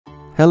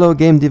Hello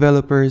game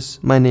developers,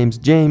 my name's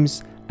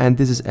James and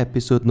this is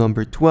episode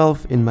number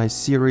 12 in my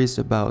series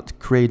about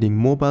creating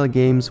mobile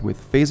games with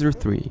Phaser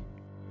 3.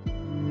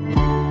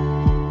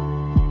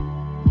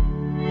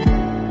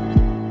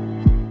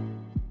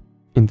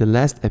 In the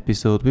last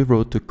episode we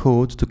wrote the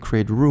code to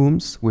create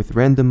rooms with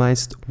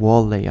randomized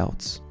wall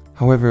layouts.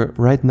 However,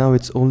 right now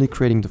it's only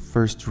creating the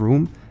first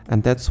room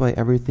and that's why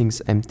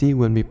everything's empty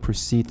when we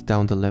proceed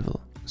down the level.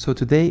 So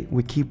today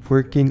we keep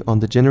working on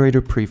the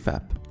generator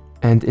prefab.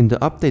 And in the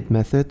update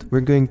method,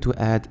 we're going to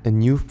add a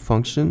new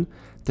function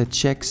that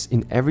checks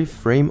in every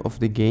frame of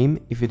the game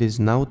if it is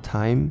now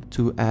time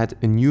to add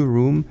a new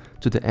room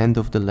to the end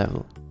of the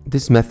level.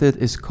 This method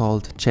is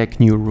called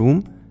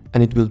checkNewRoom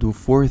and it will do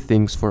 4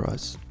 things for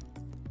us.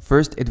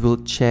 First, it will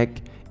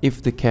check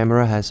if the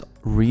camera has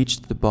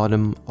reached the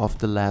bottom of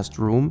the last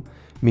room,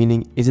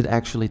 meaning is it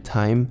actually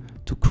time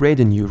to create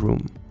a new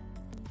room.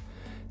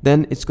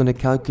 Then it's going to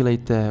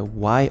calculate the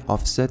Y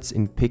offsets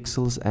in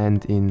pixels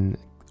and in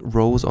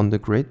rows on the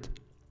grid.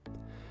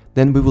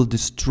 Then we will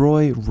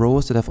destroy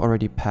rows that have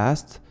already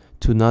passed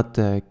to not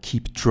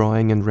keep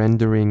drawing and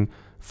rendering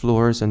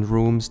floors and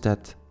rooms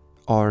that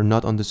are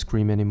not on the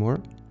screen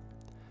anymore.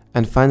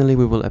 And finally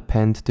we will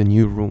append the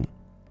new room.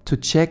 To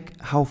check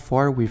how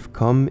far we've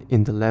come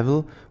in the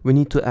level, we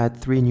need to add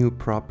 3 new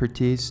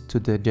properties to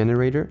the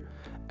generator,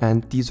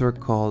 and these are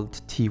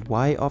called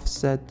TY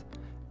offset,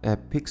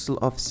 pixel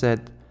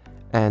offset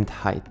and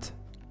height.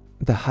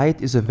 The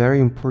height is a very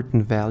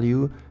important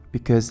value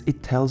because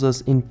it tells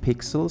us in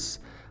pixels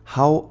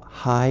how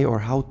high or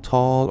how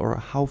tall or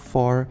how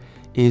far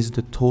is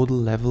the total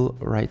level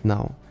right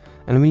now.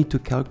 And we need to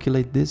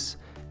calculate this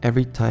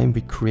every time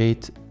we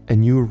create a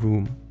new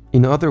room.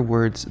 In other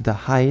words, the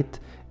height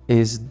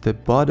is the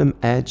bottom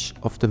edge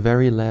of the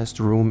very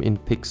last room in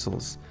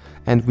pixels.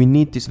 And we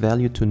need this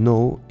value to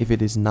know if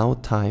it is now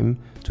time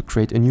to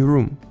create a new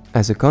room.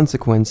 As a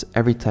consequence,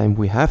 every time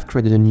we have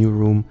created a new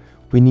room,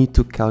 we need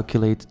to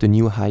calculate the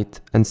new height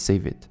and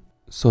save it.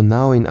 So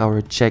now in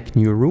our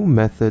checkNewRoom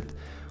method,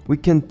 we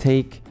can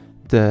take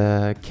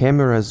the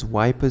camera's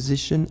Y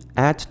position,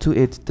 add to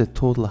it the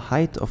total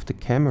height of the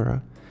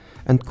camera,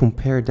 and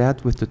compare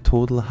that with the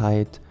total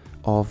height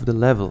of the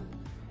level.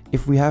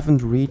 If we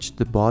haven't reached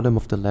the bottom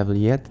of the level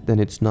yet, then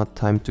it's not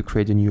time to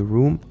create a new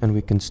room and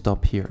we can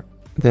stop here.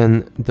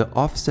 Then the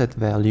offset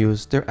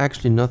values, they're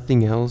actually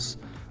nothing else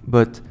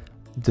but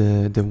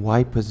the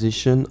Y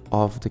position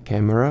of the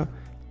camera,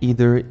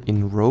 either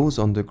in rows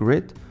on the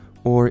grid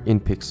or in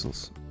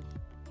pixels.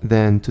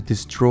 Then to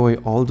destroy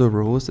all the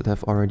rows that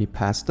have already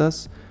passed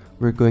us,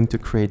 we're going to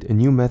create a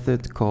new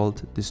method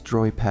called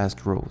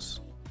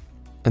destroyPassedRows.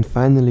 And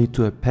finally,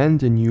 to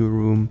append a new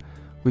room,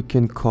 we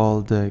can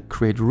call the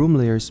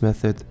createRoomLayers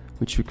method,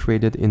 which we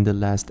created in the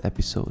last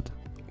episode.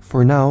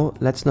 For now,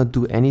 let's not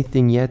do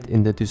anything yet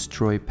in the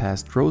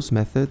destroyPassedRows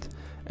method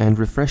and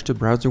refresh the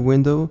browser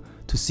window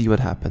to see what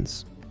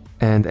happens.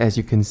 And as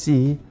you can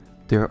see,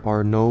 there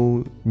are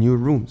no new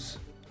rooms.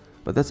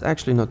 But that's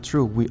actually not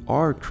true. We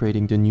are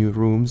creating the new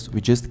rooms,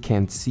 we just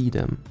can't see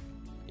them.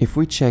 If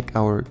we check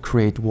our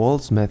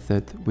createWalls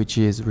method, which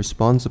is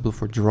responsible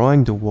for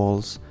drawing the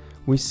walls,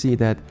 we see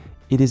that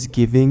it is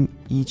giving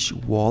each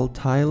wall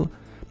tile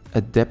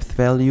a depth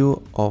value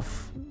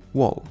of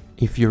wall.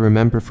 If you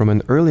remember from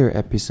an earlier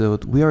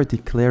episode, we are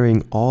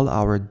declaring all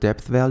our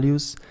depth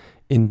values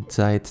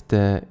inside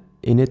the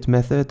init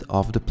method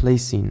of the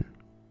playscene.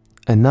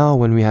 And now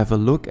when we have a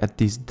look at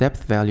these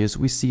depth values,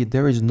 we see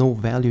there is no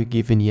value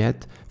given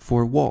yet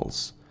for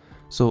walls.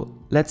 So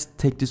let's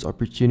take this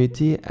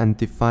opportunity and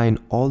define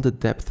all the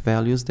depth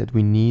values that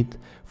we need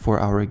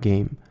for our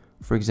game.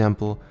 For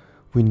example,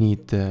 we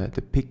need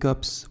the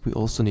pickups, we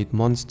also need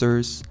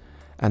monsters,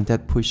 and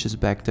that pushes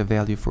back the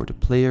value for the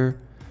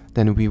player.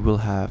 Then we will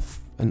have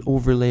an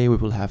overlay, we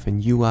will have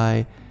an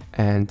UI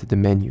and the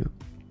menu.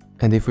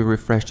 And if we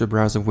refresh the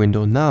browser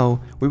window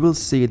now, we will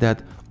see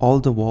that all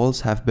the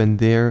walls have been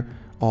there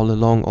all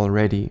along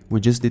already. We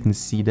just didn't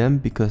see them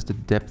because the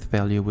depth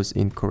value was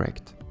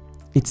incorrect.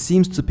 It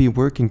seems to be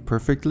working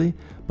perfectly,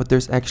 but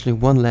there's actually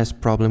one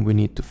last problem we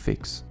need to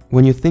fix.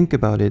 When you think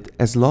about it,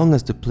 as long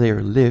as the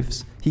player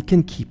lives, he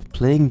can keep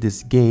playing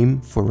this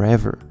game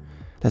forever.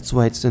 That's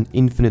why it's an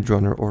infinite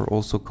runner, or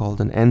also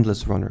called an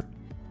endless runner.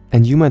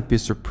 And you might be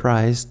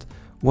surprised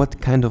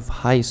what kind of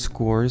high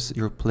scores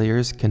your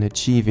players can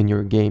achieve in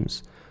your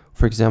games.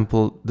 For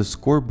example, the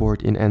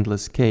scoreboard in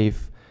Endless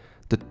Cave,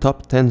 the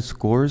top 10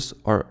 scores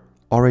are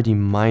already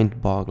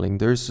mind-boggling.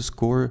 There's a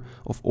score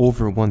of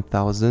over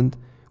 1000,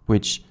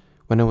 which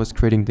when I was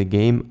creating the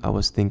game, I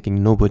was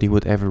thinking nobody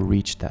would ever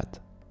reach that.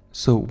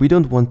 So we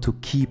don't want to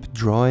keep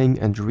drawing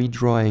and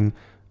redrawing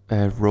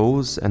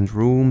rows and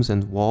rooms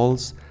and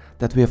walls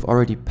that we have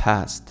already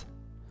passed.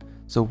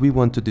 So we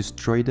want to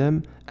destroy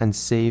them and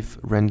save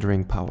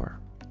rendering power.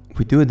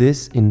 We do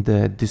this in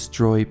the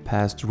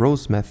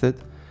destroyPassedRows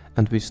method,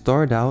 and we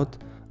start out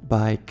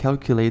by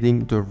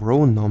calculating the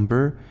row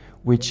number,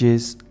 which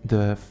is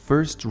the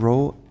first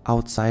row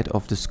outside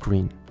of the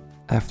screen.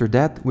 After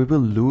that, we will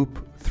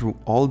loop through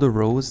all the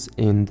rows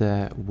in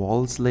the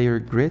walls layer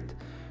grid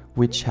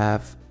which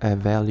have a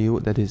value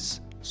that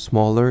is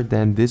smaller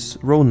than this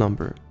row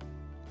number.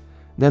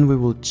 Then we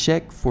will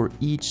check for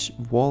each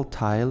wall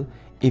tile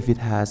if it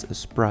has a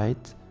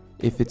sprite,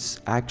 if it's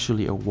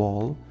actually a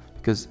wall,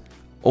 because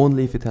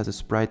only if it has a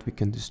sprite we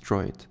can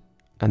destroy it.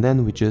 And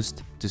then we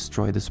just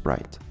destroy the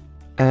sprite.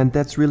 And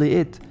that's really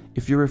it.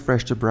 If you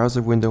refresh the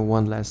browser window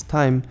one last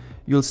time,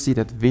 you'll see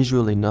that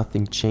visually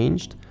nothing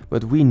changed,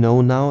 but we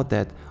know now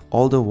that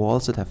all the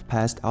walls that have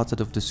passed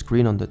outside of the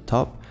screen on the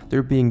top,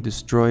 they're being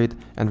destroyed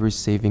and we're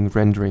saving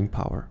rendering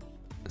power.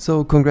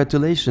 So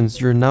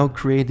congratulations, you're now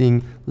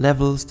creating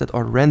levels that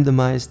are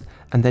randomized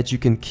and that you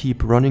can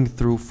keep running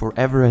through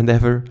forever and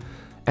ever.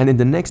 And in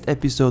the next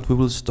episode we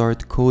will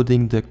start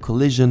coding the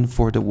collision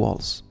for the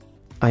walls.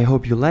 I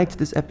hope you liked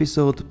this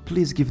episode.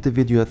 Please give the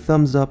video a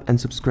thumbs up and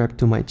subscribe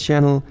to my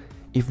channel.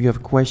 If you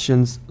have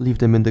questions, leave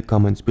them in the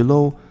comments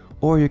below,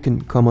 or you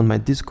can come on my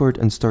Discord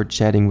and start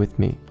chatting with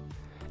me.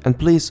 And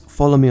please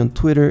follow me on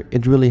Twitter,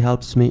 it really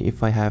helps me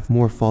if I have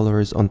more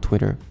followers on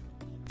Twitter.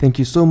 Thank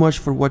you so much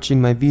for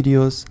watching my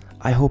videos.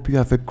 I hope you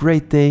have a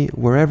great day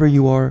wherever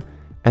you are,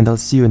 and I'll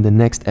see you in the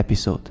next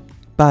episode.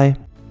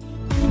 Bye!